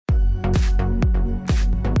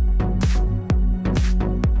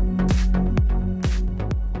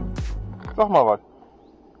Sag mal was.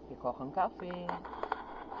 Wir kochen Kaffee.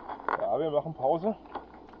 Ja, wir machen Pause.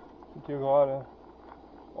 Sind hier gerade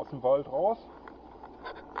aus dem Wald raus.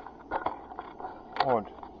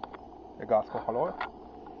 Und der Gaskocher läuft.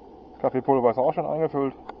 Kaffeepulver ist auch schon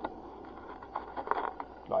eingefüllt.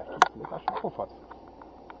 Gleich gibt's lecker Schokofatz.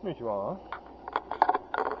 Nicht wahr?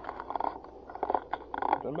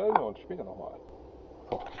 Und dann melden wir uns später nochmal.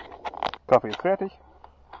 So. Kaffee ist fertig.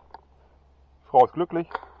 Die Frau ist glücklich.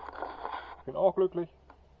 Ich bin auch glücklich.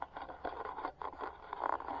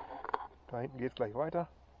 Da hinten geht es gleich weiter.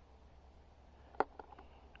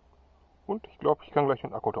 Und ich glaube, ich kann gleich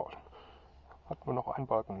den Akku tauschen. Hat nur noch einen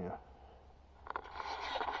Balken hier.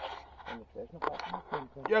 Damit wir euch noch weiter mitnehmen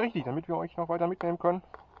können. Ja, richtig, damit wir euch noch weiter mitnehmen können.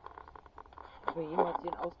 Ob wir jemals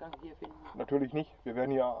den Ausgang hier finden? Natürlich nicht. Wir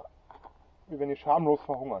werden hier schamlos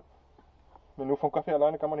verhungern. Nur vom Kaffee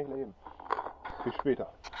alleine kann man nicht leben. Bis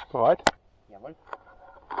später. Bereit? Jawohl.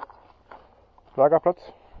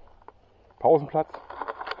 Lagerplatz. Pausenplatz.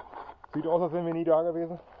 Sieht aus, als wären wir nie da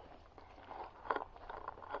gewesen.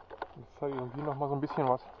 Jetzt zeige ich euch hier noch mal so ein bisschen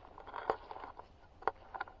was.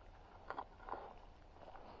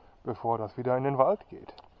 Bevor das wieder in den Wald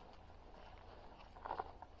geht.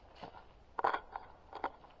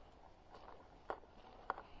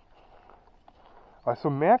 Das ist so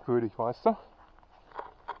merkwürdig, weißt du?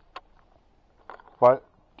 Weil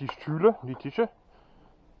die Stühle und die Tische,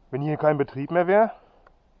 wenn hier kein Betrieb mehr wäre,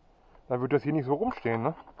 dann würde das hier nicht so rumstehen,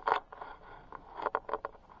 ne?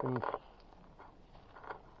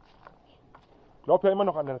 Ich glaube ja immer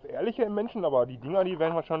noch an das Ehrliche im Menschen, aber die Dinger, die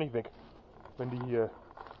wären wahrscheinlich weg, wenn die hier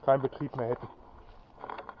keinen Betrieb mehr hätten.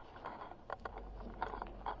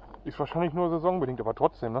 Ist wahrscheinlich nur saisonbedingt, aber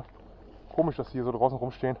trotzdem, ne? Komisch, dass die hier so draußen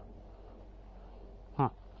rumstehen.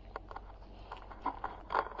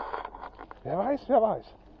 Wer weiß, wer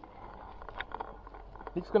weiß.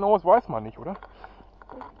 Nichts Genaues weiß man nicht, oder?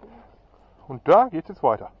 Und da geht es jetzt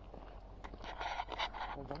weiter.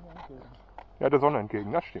 Ja, der Sonne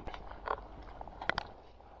entgegen, das stimmt.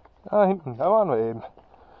 Da hinten, da waren wir eben.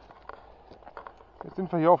 Jetzt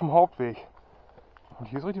sind wir hier auf dem Hauptweg. Und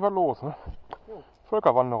hier ist richtig was los, ne?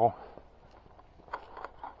 Völkerwanderung.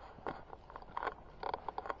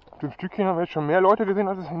 Auf dem Stückchen haben wir jetzt schon mehr Leute gesehen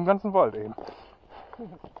als im ganzen Wald eben.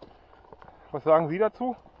 Was sagen Sie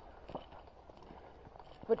dazu?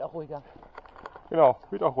 Wird auch ruhiger. Genau,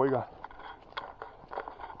 wird auch ruhiger.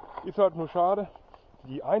 Ist halt nur schade,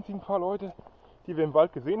 die einzigen paar Leute, die wir im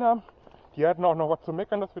Wald gesehen haben, die hatten auch noch was zu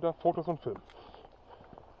meckern, dass wir da Fotos und filmen.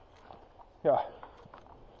 Ja,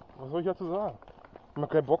 was soll ich dazu sagen? Wenn man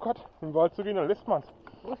keinen Bock hat, im Wald zu gehen, dann lässt man es.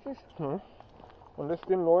 Richtig. Und lässt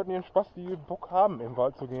den Leuten ihren Spaß, die Bock haben, im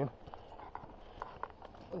Wald zu gehen.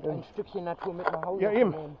 Und ein Stückchen Natur mit nach Hause Ja,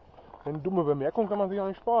 eben. nehmen. Eine dumme Bemerkung kann man sich auch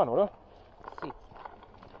nicht sparen, oder? Sie.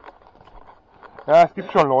 Ja, es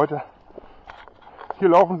gibt schon Leute. Hier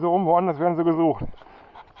laufen sie rum, woanders werden sie gesucht.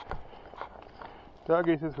 Da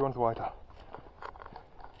geht es für uns weiter.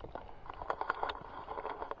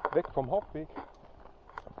 Weg vom Hauptweg.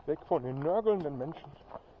 Weg von den nörgelnden Menschen,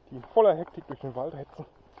 die in voller Hektik durch den Wald hetzen.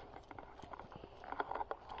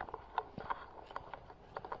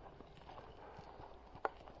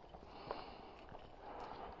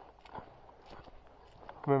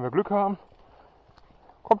 Und wenn wir Glück haben,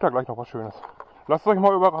 kommt da gleich noch was Schönes. Lasst euch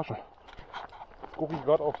mal überraschen. Jetzt gucke ich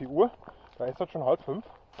gerade auf die Uhr. Da ist das schon 4:30.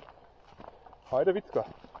 Heidewitzka.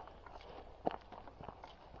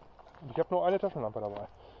 Und ich habe nur eine Taschenlampe dabei.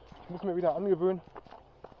 Ich muss mir wieder angewöhnen,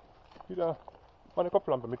 wieder meine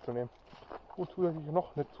Kopflampe mitzunehmen. Und zusätzlich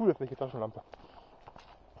noch eine zusätzliche Taschenlampe.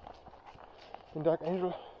 Denn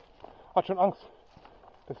DarkAngel hat schon Angst,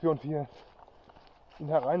 dass wir uns hier in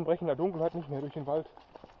hereinbrechender Dunkelheit nicht mehr durch den Wald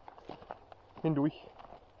hindurch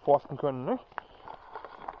forsten können. Ne?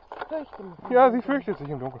 Ja, sie fürchtet sich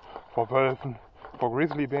im Dunkeln. Vor Wölfen, vor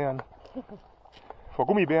Grizzlybären, vor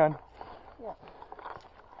Gummibären.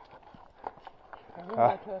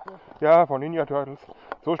 Ja. Ja, von Ninja Turtles.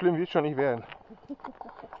 So schlimm wird es schon nicht werden.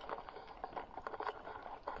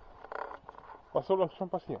 Was soll uns schon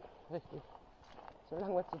passieren? Richtig.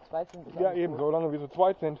 Solange wir zu zweit sind. ist Ja alles eben, gut. solange wir zu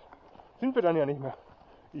zweit sind wir dann ja nicht mehr.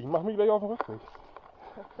 Ich mache mich gleich auf den Rückweg.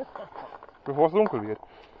 Bevor es dunkel wird.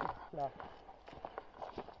 Klar.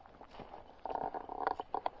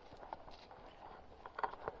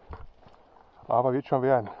 Aber wird schon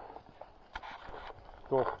werden.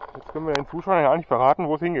 So, jetzt können wir den Zuschauern ja eigentlich verraten,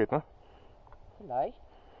 wo es hingeht, ne? Vielleicht.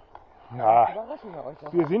 Ja, Überraschen wir euch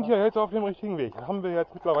doch. wir sind ja jetzt auf dem richtigen Weg. Das haben wir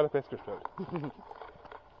jetzt mittlerweile festgestellt.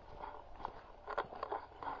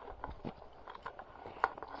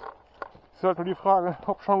 Ist halt nur die Frage,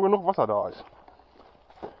 ob schon genug Wasser da ist.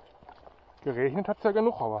 Geregnet hat es ja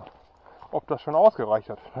genug, aber Ob das schon ausgereicht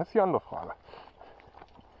hat, das ist die andere Frage.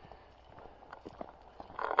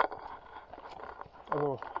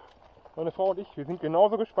 Also, meine Frau und ich, wir sind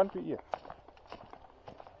genauso gespannt wie ihr.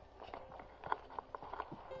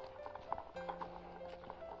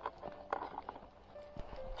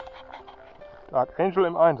 DarkAngel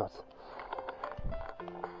im Einsatz.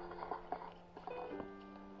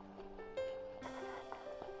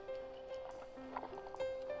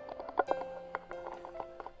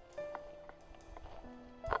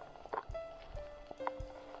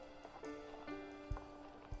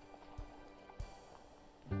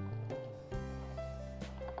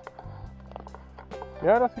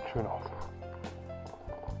 Ja, das sieht schön aus.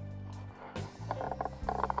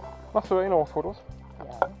 Machst du Erinnerungsfotos?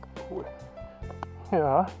 Ja. Cool.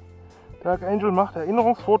 Ja, DarkAngel macht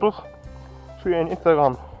Erinnerungsfotos für ihren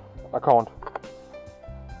Instagram-Account.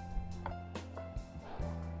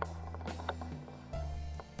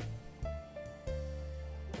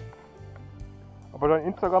 Aber dein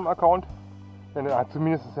Instagram-Account,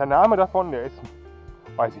 zumindest ist der Name davon, der ist,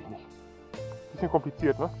 weiß ich nicht. Bisschen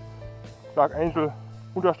kompliziert, ne? DarkAngel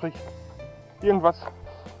unterstrich irgendwas.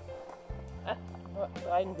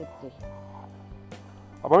 73.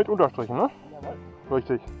 Aber mit Unterstrichen, ne? Jawohl.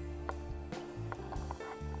 Richtig.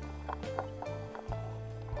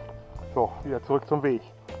 So, wieder zurück zum Weg.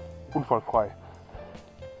 Unfallfrei.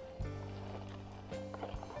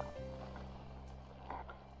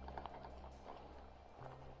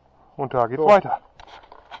 Und da geht's weiter.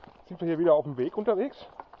 Jetzt sind wir hier wieder auf dem Weg unterwegs.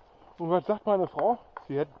 Und was sagt meine Frau?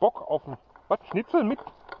 Sie hätte Bock auf ein Schnitzel mit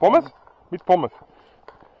Pommes? Mit Pommes.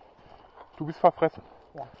 Du bist verfressen.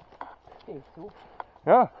 Ja. Stehst du?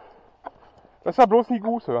 Ja. Lass da bloß nicht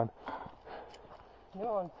Gruß hören. Ja,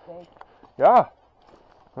 und Steak. Ja.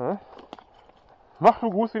 Hm? Mach du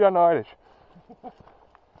Gruß wieder neidisch.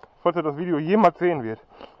 Falls er das Video jemals sehen wird.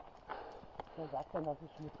 Wer sagt denn, dass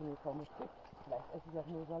es Schnitzel mit Pommes gibt? Vielleicht esse ich auch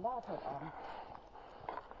nur Salat heute Abend.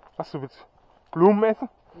 Was, du willst Blumen essen?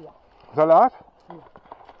 Ja. Salat? Ja.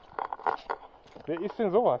 Wer isst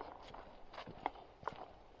denn sowas?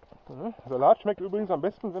 Hm? Salat schmeckt übrigens am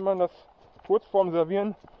besten, wenn man das kurz vorm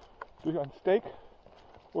Servieren durch ein Steak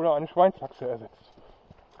oder eine Schweinshaxe ersetzt.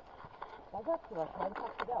 Da sagst du was,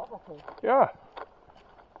 Schweinshaxe wäre auch okay. Ja.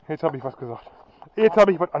 Jetzt habe ich was gesagt. Jetzt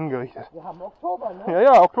habe ich was angerichtet. Wir haben Oktober, ne? Ja,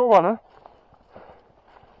 ja, Oktober, ne?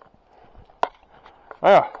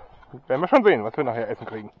 Naja, werden wir schon sehen, was wir nachher essen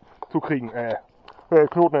kriegen. Knoten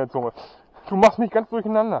in der Zunge. Du machst mich ganz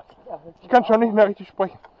durcheinander. Ja, Ich kann schon nicht mehr richtig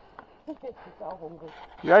sprechen. Bist du auch hungrig?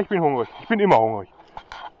 Ja, ich bin hungrig. Ich bin immer hungrig.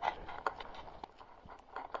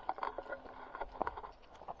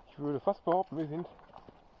 Ich würde fast behaupten, wir sind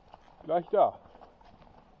gleich da.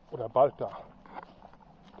 Oder bald da.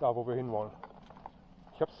 Da, wo wir hinwollen.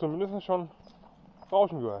 Ich habe es zumindest schon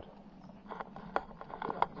rauschen gehört.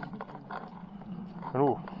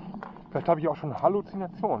 Hallo. Vielleicht habe ich auch schon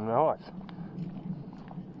Halluzinationen, wer weiß.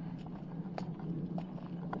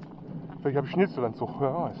 Vielleicht habe ich Schnitzelanzug,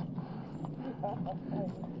 wer weiß.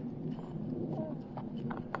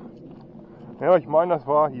 Ja, ich meine, das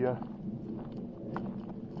war hier.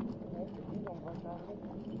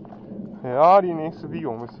 Ja, die nächste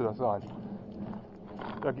Biegung müsste das sein.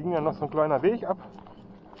 Da ging ja noch so ein kleiner Weg ab.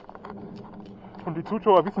 Und die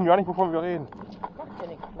Zuschauer wissen gar nicht, wovon wir reden. Macht ja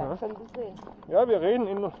nichts, vielleicht können Sie sehen. Ja, wir reden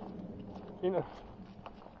in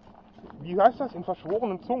wie heißt das? In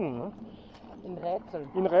verschworenen Zungen, ne? In Rätseln.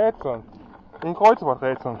 In Rätseln. In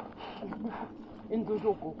Kreuzworträtseln. In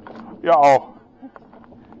Sudoku. Ja, auch.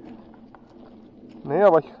 Nee,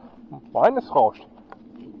 aber ich meine, es rauscht.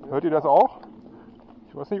 Hört ihr das auch?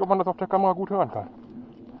 Ich weiß nicht, ob man das auf der Kamera gut hören kann.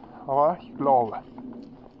 Aber ich glaube.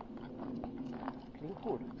 Klingt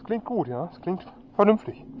gut. Es klingt gut, ja. Es klingt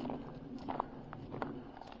vernünftig.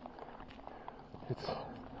 Jetzt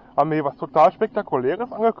haben wir hier was total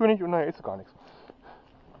Spektakuläres angekündigt und nachher ist gar nichts.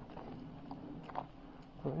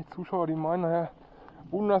 Die Zuschauer, die meinen nachher,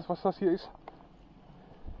 wundern, was das hier ist.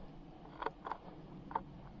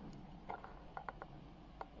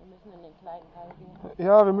 Wir müssen in den kleinen Teil gehen.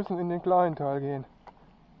 Ja, wir müssen in den kleinen Teil gehen.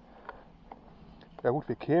 Ja gut,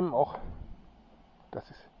 wir kämen auch.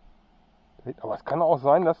 Das ist. Aber es kann auch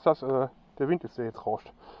sein, dass das der Wind ist, der jetzt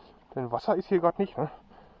rauscht. Denn Wasser ist hier gerade nicht, ne?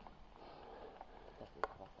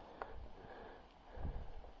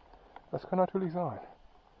 Das kann natürlich sein.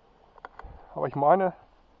 Aber ich meine,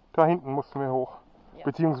 da hinten mussten wir hoch. Ja.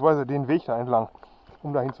 Beziehungsweise den Weg da entlang,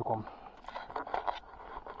 um da hinzukommen.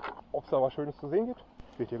 Ob es da was Schönes zu sehen gibt,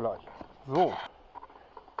 seht ihr gleich. So.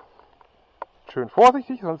 Schön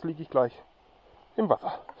vorsichtig, sonst liege ich gleich im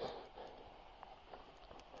Wasser.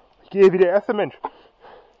 Ich gehe wie der erste Mensch.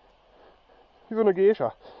 Wie so eine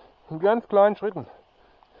Geisha. In ganz kleinen Schritten.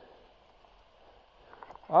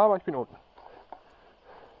 Aber ich bin unten.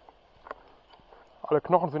 Alle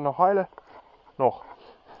Knochen sind noch heile. Noch.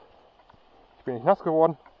 Ich bin nicht nass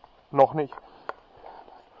geworden. Noch nicht.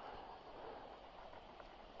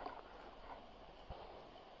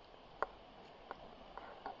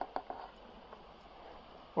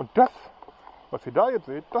 Und das, was ihr da jetzt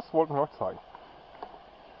seht, das wollten wir euch zeigen.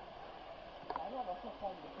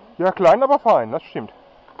 Ja, klein, aber fein, das stimmt.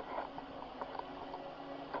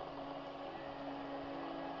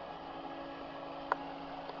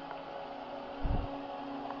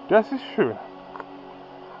 Das ist schön.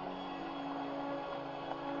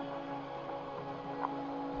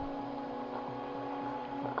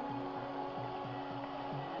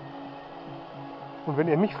 Und wenn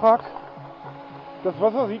ihr mich fragt, das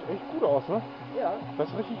Wasser sieht echt gut aus, ne? Ja. Das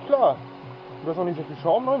ist richtig klar. Und da ist auch nicht so viel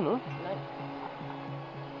Schaum drin, ne? Nein.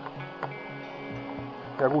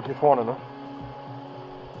 Ja gut, hier vorne, ne?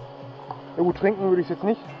 Ja gut, trinken würde ich es jetzt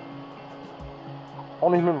nicht. Auch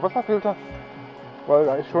nicht mit dem Wasserfilter. Weil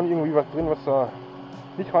da ist schon irgendwie was drin, was da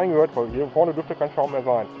nicht reingehört, weil hier vorne dürfte kein Schaum mehr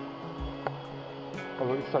sein.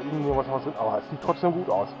 Also ist da irgendwie was drin, aber es sieht trotzdem gut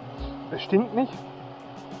aus. Es stinkt nicht.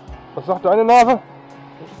 Was sagt deine Nase?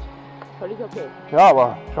 Völlig okay. Ja,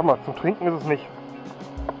 aber schau mal, zum Trinken ist es nicht.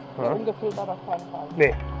 Ja. Ja? Ungefiltert auf keinen Fall.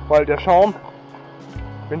 Nee, weil der Schaum,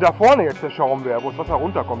 wenn da vorne jetzt der Schaum wäre, wo das Wasser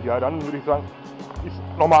runterkommt, ja, dann würde ich sagen, ist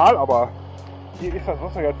normal, aber hier ist das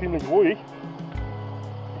Wasser ja ziemlich ruhig.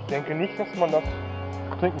 Ich denke nicht, dass man das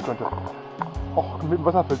trinken könnte. Och, mit dem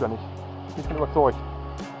Wasserfilter nicht. Ich bin überzeugt.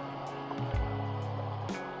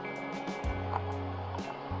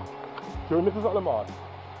 Schön ist es allemal.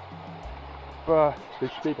 Aber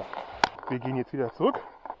bis später. Wir gehen jetzt wieder zurück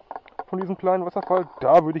von diesem kleinen Wasserfall.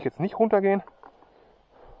 Da würde ich jetzt nicht runtergehen.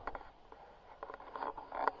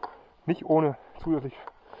 Nicht ohne zusätzlich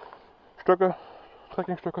Stöcke,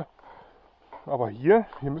 Trekkingstöcke. Aber hier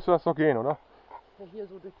müsste das doch gehen, oder? Ja, hier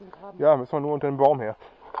so durch den Graben. Ja, müssen wir nur unter dem Baum her.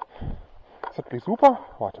 Das ist natürlich super.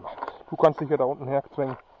 Warte mal, du kannst dich ja da unten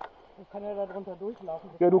herzwängen. Ich kann ja da drunter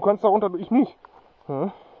durchlaufen. Ja, du kannst da runter, ich nicht.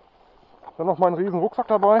 Ja. Dann noch meinen riesen Rucksack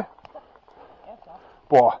dabei.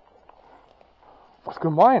 Boah, was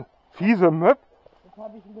gemein. Fiese Möb. Das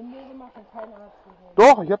habe ich in Windel gemacht und keiner hat es gesehen.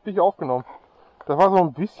 Doch, ich habe dich aufgenommen. Da war so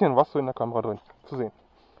ein bisschen was so in der Kamera drin zu sehen.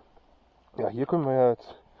 Ja, hier können wir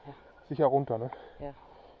jetzt sicher runter, ne? Ja.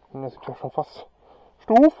 Und das sind ja schon fast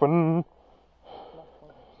Stufen.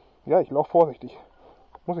 Ja, ich laufe vorsichtig.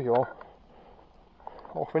 Muss ich auch.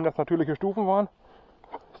 Auch wenn das natürliche Stufen waren.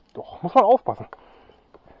 Doch, muss man aufpassen.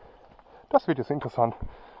 Das wird jetzt interessant.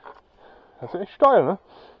 Das ist echt steil, ne?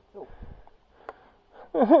 So.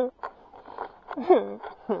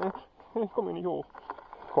 Ich komme hier nicht hoch.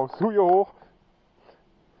 Kommst du hier hoch?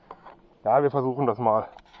 Ja, wir versuchen das mal.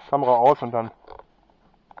 Kamera aus und dann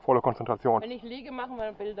volle Konzentration. Wenn ich liege, machen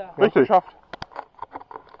wir Bilder. Richtig. Geschafft.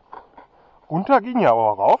 Runter ging ja,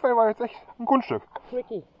 aber rauf, ey, war jetzt echt ein Kunststück.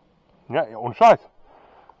 Tricky. Ja, ohne Scheiß.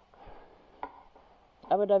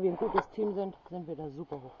 Aber da wir ein gutes Team sind, sind wir da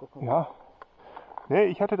super hochgekommen. Ja. Nee,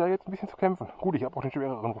 ich hatte da jetzt ein bisschen zu kämpfen. Gut, ich habe auch den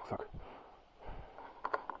schwereren Rucksack.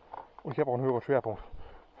 Und ich habe auch einen höheren Schwerpunkt.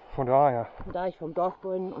 Von daher. Da ich vom Dorf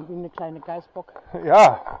bin und wie eine kleine Geißbock,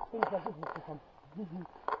 Ja. bin ich da hochgekommen.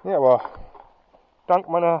 Ja, aber dank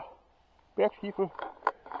meiner Bergstiefel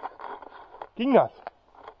ging das.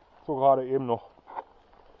 So gerade eben noch.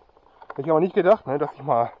 Hätte ich aber nicht gedacht, ne, dass ich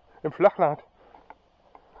mal im Flachland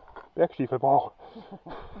Bergstiefel brauche.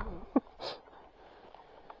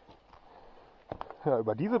 Ja,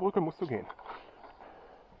 über diese Brücke musst du gehen.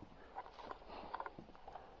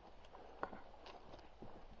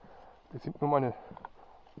 Jetzt sind nur meine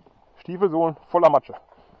Stiefelsohlen voller Matsche.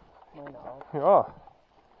 Meine auch. Ja,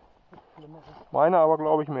 Schlimmeres. meine aber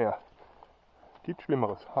glaube ich mehr. Gibt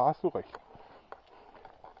Schlimmeres, da hast du recht.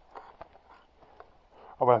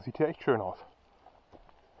 Aber das sieht ja echt schön aus.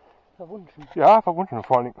 Verwunschen. Ja, verwunschen. Und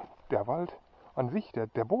vor allem der Wald an sich, der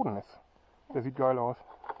Boden ist. Der sieht geil aus.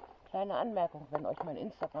 Kleine Anmerkung, wenn euch mein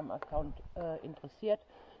Instagram-Account interessiert,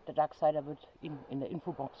 der Darksider wird ihn in der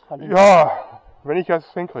Infobox verlinken. Ja, wenn ich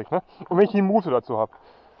das hinkriege, ne? Und wenn ich die Muße dazu habe.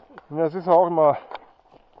 Und das ist ja auch immer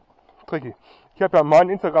tricky. Ich habe ja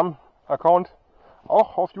meinen Instagram-Account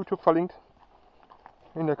auch auf YouTube verlinkt.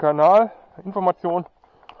 In der Kanalinformation.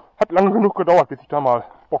 Hat lange genug gedauert, bis ich da mal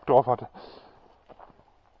Bock drauf hatte.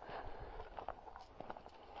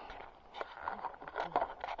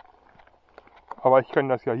 Aber ich kann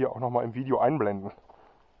das ja hier auch nochmal im Video einblenden.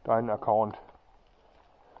 Deinen Account.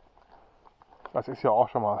 Das ist ja auch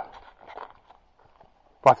schon mal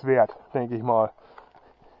was wert, denke ich mal.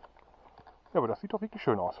 Ja, aber das sieht doch wirklich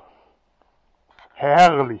schön aus.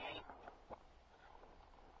 Herrlich.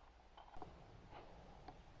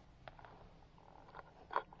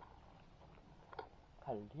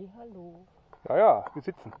 Hallo. Ja, ja, wir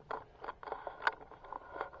sitzen.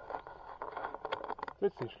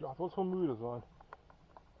 Setz dich, Schlag, sollst wohl müde sein.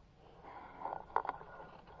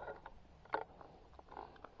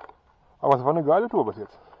 Aber es war eine geile Tour bis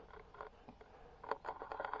jetzt.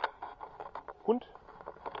 Und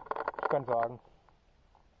ich kann sagen,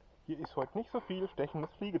 hier ist heute nicht so viel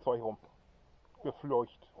stechendes Fliegezeug rum.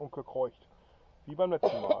 Gefleucht und gekreucht. Wie beim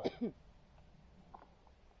letzten Mal.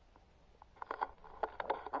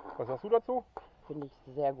 Was sagst du dazu? Finde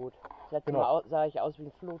ich sehr gut. Das letzte Genau. Mal sah ich aus wie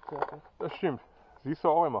ein Flohzirkel. Das stimmt. Siehst du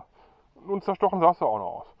auch immer. Und zerstochen sahst du auch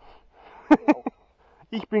noch aus.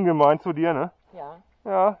 Ich bin gemein zu dir, ne? Ja.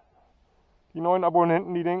 Ja. Die neuen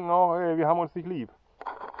Abonnenten, die denken auch, ey, wir haben uns nicht lieb.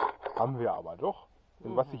 Haben wir aber doch.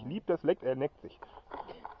 Denn was sich liebt, das leckt, er neckt sich.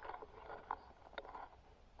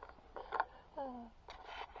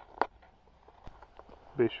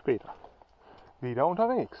 Bis später. Wieder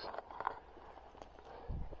unterwegs.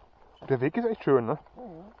 Der Weg ist echt schön, ne?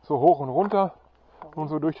 So hoch und runter und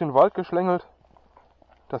so durch den Wald geschlängelt.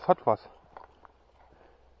 Das hat was.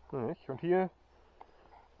 Nicht? Und hier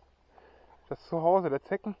das Zuhause der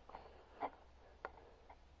Zecken.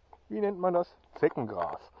 Wie nennt man das?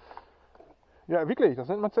 Zeckengras. Ja, wirklich, das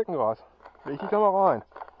nennt man Zeckengras. Leg dich da mal rein.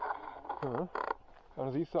 Ja.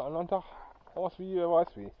 Dann siehst du am anderen Tag aus wie, wer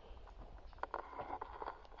weiß wie.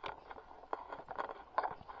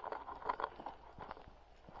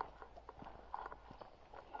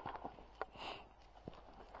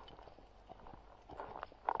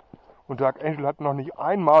 Und DarkAngel hat noch nicht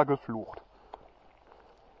einmal geflucht.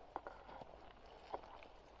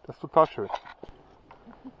 Das ist total schön.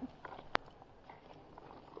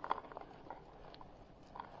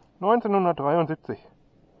 (1973).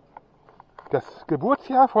 Das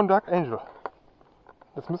Geburtsjahr von DarkAngel.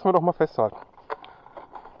 Das müssen wir doch mal festhalten.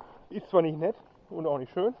 Ist zwar nicht nett und auch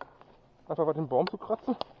nicht schön, einfach was im Baum zu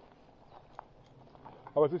kratzen.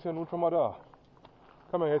 Aber es ist ja nun schon mal da.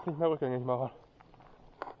 Kann man jetzt nicht mehr rückgängig machen.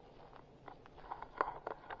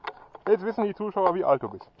 Jetzt wissen die Zuschauer, wie alt du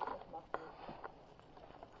bist.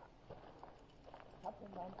 Ich habe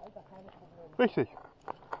in meinem Alter keine Probleme. Richtig.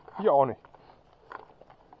 Ich auch nicht.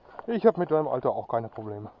 Ich habe mit deinem Alter auch keine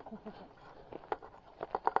Probleme.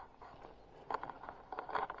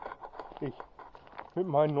 Ich. Mit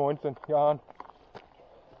meinen 19 Jahren.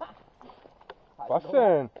 Was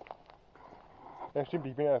denn? Ja stimmt,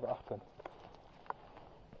 ich bin ja erst 18.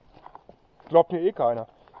 Glaubt mir eh keiner.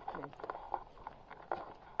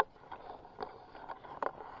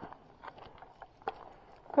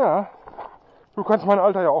 Ja, du kannst mein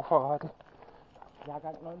Alter ja auch verraten.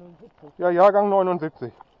 Jahrgang 79. Ja, Jahrgang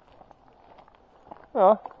 79.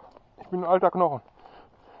 Ja, ich bin ein alter Knochen.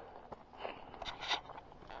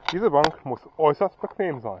 Diese Bank muss äußerst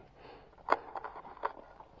bequem sein.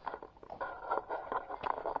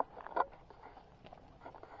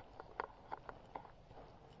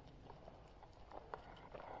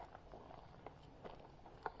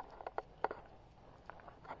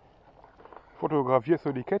 Fotografierst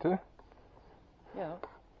du die Kette? Ja.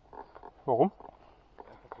 Warum?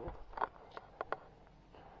 Einfach so.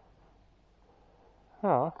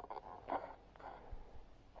 Ja.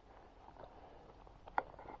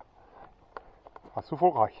 Hast du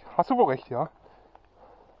wohl recht. Hast du wohl recht, ja?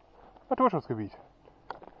 Naturschutzgebiet.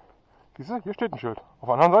 Siehst du, hier steht ein Schild. Auf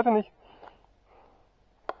der anderen Seite nicht.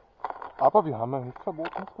 Aber wir haben ja nichts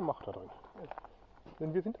Verbotenes gemacht da drin.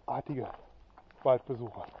 Denn wir sind artige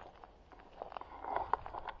Waldbesucher.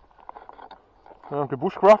 Ja, und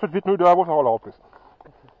gebushcraftet wird nur da, wo es auch erlaubt ist.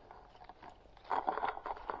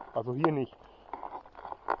 Also hier nicht.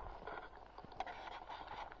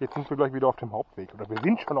 Jetzt sind wir gleich wieder auf dem Hauptweg. Oder wir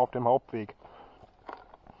sind schon auf dem Hauptweg.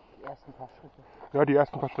 Die ersten paar Schritte. Ja, die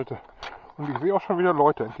ersten paar Schritte. Und ich sehe auch schon wieder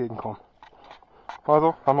Leute entgegenkommen.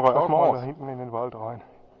 Also, Kamera erstmal da hinten in den Wald rein.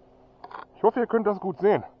 Ich hoffe, ihr könnt das gut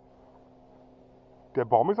sehen. Der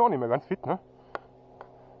Baum ist auch nicht mehr ganz fit, ne?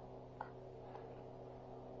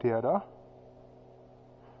 Der da.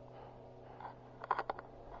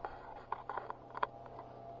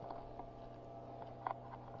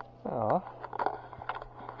 Ja.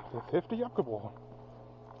 Der ist heftig abgebrochen.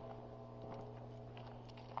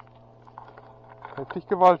 Heftig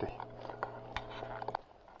gewaltig.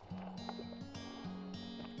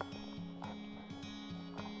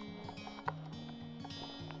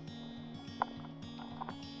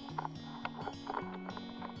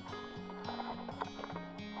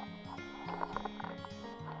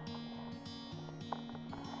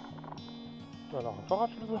 Da noch ein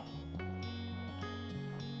Fahrradschlüssel.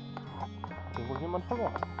 Den wohl jemand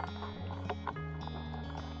verloren.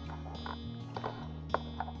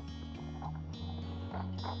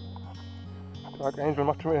 DarkAngel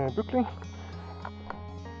macht schon wieder den Bückling.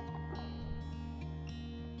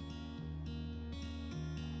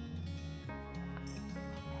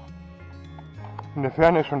 In der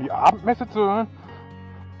Ferne ist schon die Abendmesse zu hören.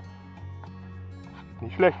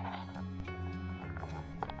 Nicht schlecht.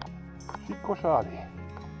 Chico Charlie.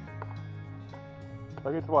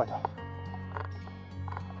 Da geht's weiter.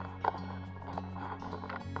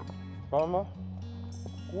 Jetzt fahren wir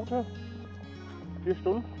gute 4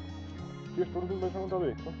 Stunden. 4 Stunden sind wir schon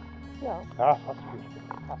unterwegs. Ne? Ja. Ja, fast 4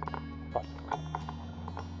 Stunden. Fast.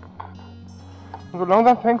 Und so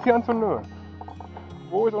langsam fängt es hier an zu nölen.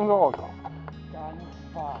 Wo ist unser Auto? Ganz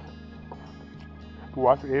wahr. Du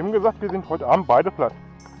hast eben gesagt, wir sind heute Abend beide platt.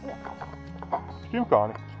 Ja. Stimmt gar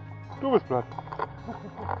nicht. Du bist platt.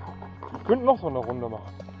 Ich könnte noch so eine Runde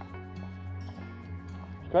machen.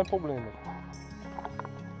 Kein Problem mit.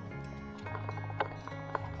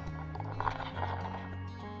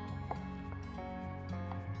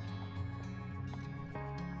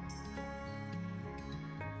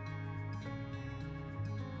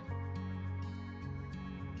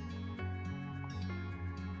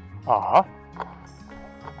 Aha.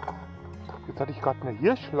 Jetzt hatte ich gerade eine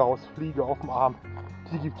Hirschlausfliege auf dem Arm.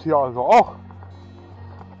 Die gibt es hier also auch.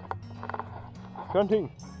 Das ist ja ein Ding.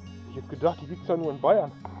 Ich hätte gedacht, die gibt es ja nur in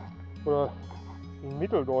Bayern. Oder in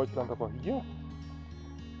Mitteldeutschland. Aber hier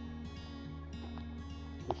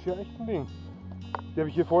ist ja echt ein Ding. Die habe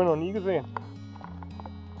ich hier vorher noch nie gesehen.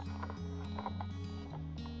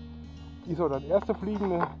 Die ist auch das erste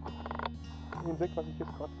fliegende Insekt, was ich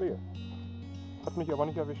jetzt gerade sehe. Hat mich aber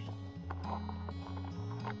nicht erwischt.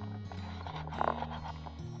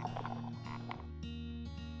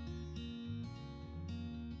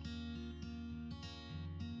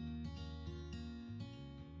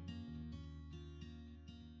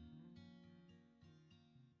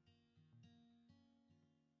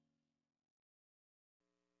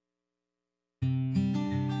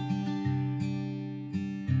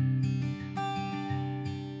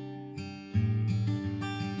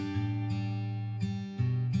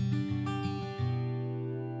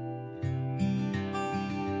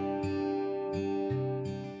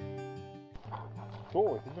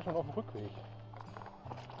 So, jetzt sind wir schon auf dem Rückweg.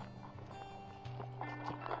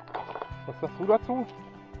 Was sagst du dazu?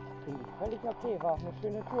 Finde ich völlig okay, war auch eine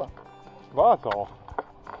schöne Tour. War es auch.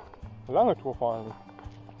 Eine lange Tour vor allem.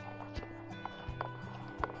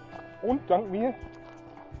 Und dank mir,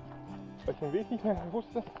 weil ich den Weg nicht mehr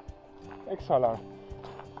wusste, extra lang.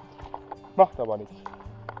 Macht aber nichts.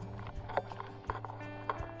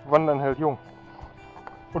 Wandern hält jung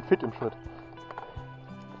und fit im Schritt.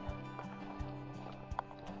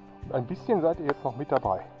 Ein bisschen seid ihr jetzt noch mit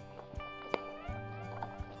dabei.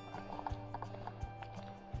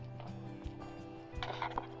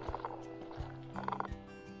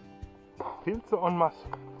 Pilze en masse.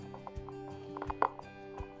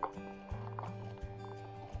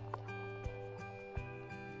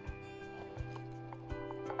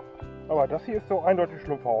 Aber das hier ist so eindeutig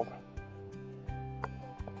Schlumpfhaus.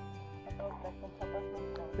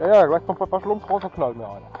 Ja, gleich kommt Papa Schlumpf raus und knallt mir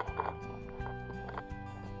eine.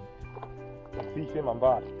 Dann ziehe ich dem am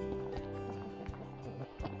Bart.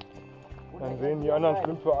 Dann sehen die anderen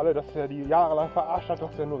Schlümpfe alle, dass er die jahrelang verarscht hat,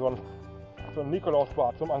 dass er nur so ein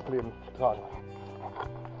Nikolausbart zum Ankleben tragen.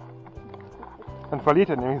 Dann verliert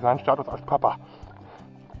er nämlich seinen Status als Papa.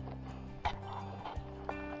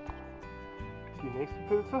 Die nächsten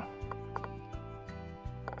Pilze.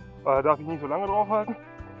 Da darf ich nicht so lange drauf halten.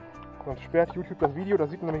 Sonst sperrt YouTube das Video. Das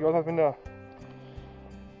sieht nämlich aus, als wenn da...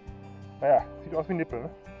 Naja, sieht aus wie Nippel. Ne?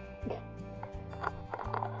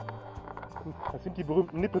 Das sind die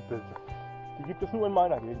berühmten Nippelpilze. Die gibt es nur in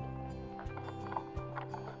meiner Gegend.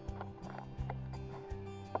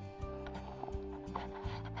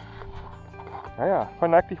 Naja,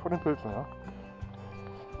 verneig dich vor den Pilzen. Ja?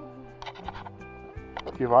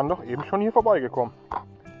 Wir waren doch eben schon hier vorbeigekommen.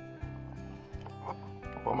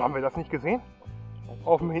 Warum haben wir das nicht gesehen?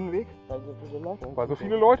 Auf dem Hinweg? Weil so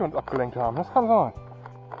viele Leute uns abgelenkt haben. Das kann sein.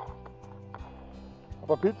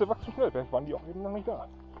 Aber Pilze wachsen schnell. Vielleicht waren die auch eben noch nicht da.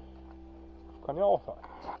 Kann ja auch sein.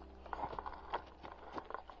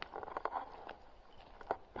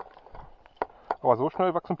 Aber so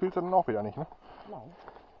schnell wachsen Pilze dann auch wieder nicht, ne? Nein.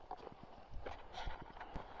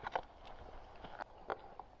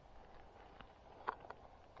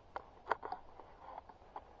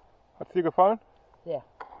 Hat es dir gefallen? Sehr.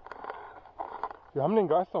 Wir haben den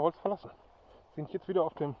Geisterholz verlassen. Sind jetzt wieder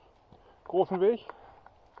auf dem großen Weg,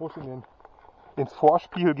 wo es ins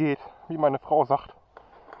Vorspiel geht, wie meine Frau sagt.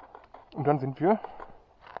 Und dann sind wir,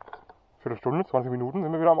 Viertelstunde, 20 Minuten,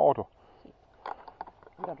 sind wir wieder am Auto.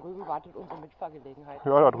 Und da drüben wartet unsere Mitfahrgelegenheit.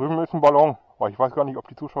 Ja, da drüben ist ein Ballon. Aber ich weiß gar nicht, ob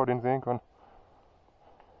die Zuschauer den sehen können.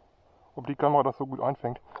 Ob die Kamera das so gut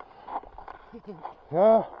einfängt.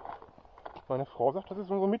 Ja, meine Frau sagt, das ist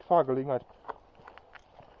unsere Mitfahrgelegenheit.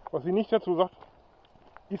 Was sie nicht dazu sagt,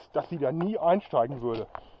 ist, dass sie da nie einsteigen würde.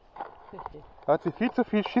 Richtig. Da hat sie viel zu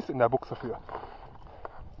viel Schiss in der Buchse für.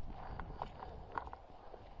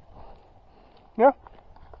 Ja.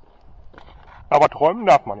 Aber träumen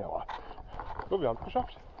darf man ja mal. So, wir haben es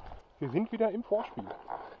geschafft. Wir sind wieder im Vorspiel.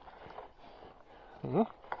 Mhm.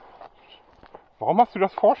 Warum hast du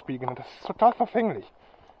das Vorspiel genannt? Das ist total verfänglich.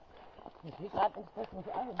 Ich sehe gerade, uns fällt nicht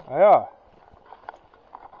ein. Naja.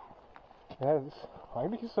 Ja, das ist,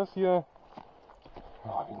 eigentlich ist das hier.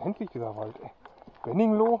 Ja, wie nennt sich dieser Wald?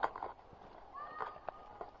 Benningloh?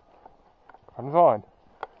 Kann sein.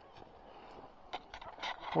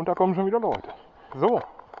 Und da kommen schon wieder Leute. So.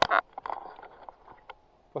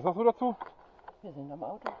 Was sagst du dazu? Wir sind am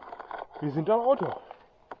Auto. Wir sind am Auto.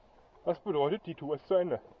 Das bedeutet, die Tour ist zu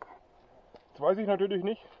Ende. Das weiß ich natürlich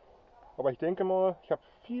nicht. Aber ich denke mal, ich habe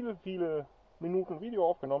viele Minuten Video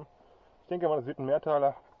aufgenommen. Ich denke mal, das wird ein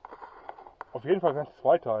Mehrteiler. Auf jeden Fall werden es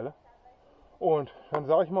 2 Teile. Und dann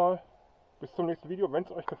sage ich mal, bis zum nächsten Video. Wenn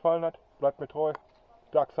es euch gefallen hat, bleibt mir treu.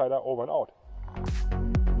 Darksider over and out.